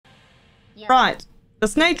Right. The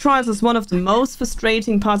snake trials is one of the most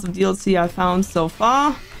frustrating parts of DLC I found so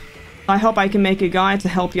far. I hope I can make a guide to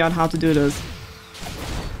help you out how to do this.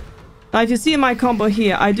 Now, if you see in my combo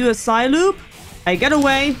here, I do a Cyberloop, I get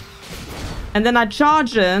away, and then I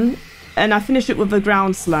charge in, and I finish it with a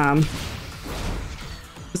ground slam.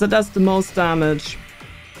 Because that does the most damage.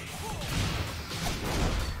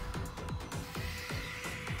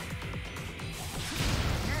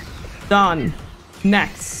 Done.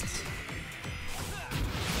 Next.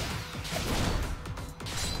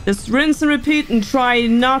 Just rinse and repeat and try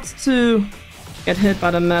not to get hit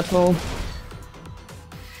by the metal.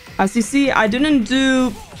 As you see, I didn't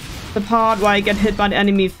do the part where I get hit by the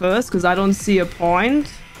enemy first because I don't see a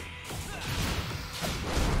point.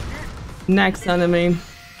 Next enemy.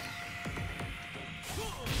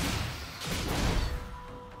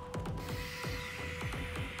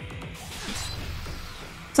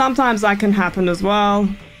 Sometimes that can happen as well.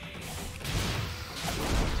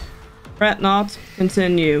 Fret not,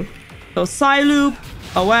 continue. So Cyberloop,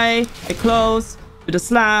 away, get close, do the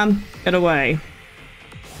slam, get away.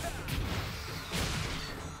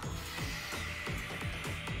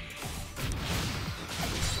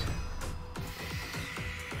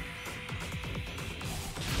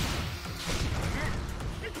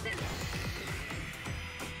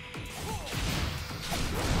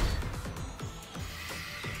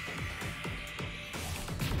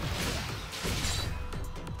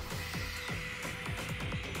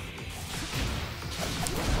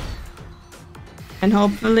 And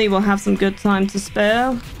hopefully we'll have some good time to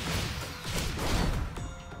spare.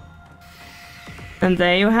 And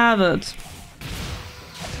there you have it.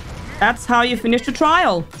 That's how you finish the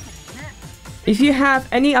trial. If you have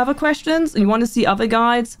any other questions and you want to see other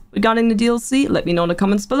guides regarding the DLC, let me know in the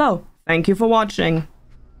comments below. Thank you for watching.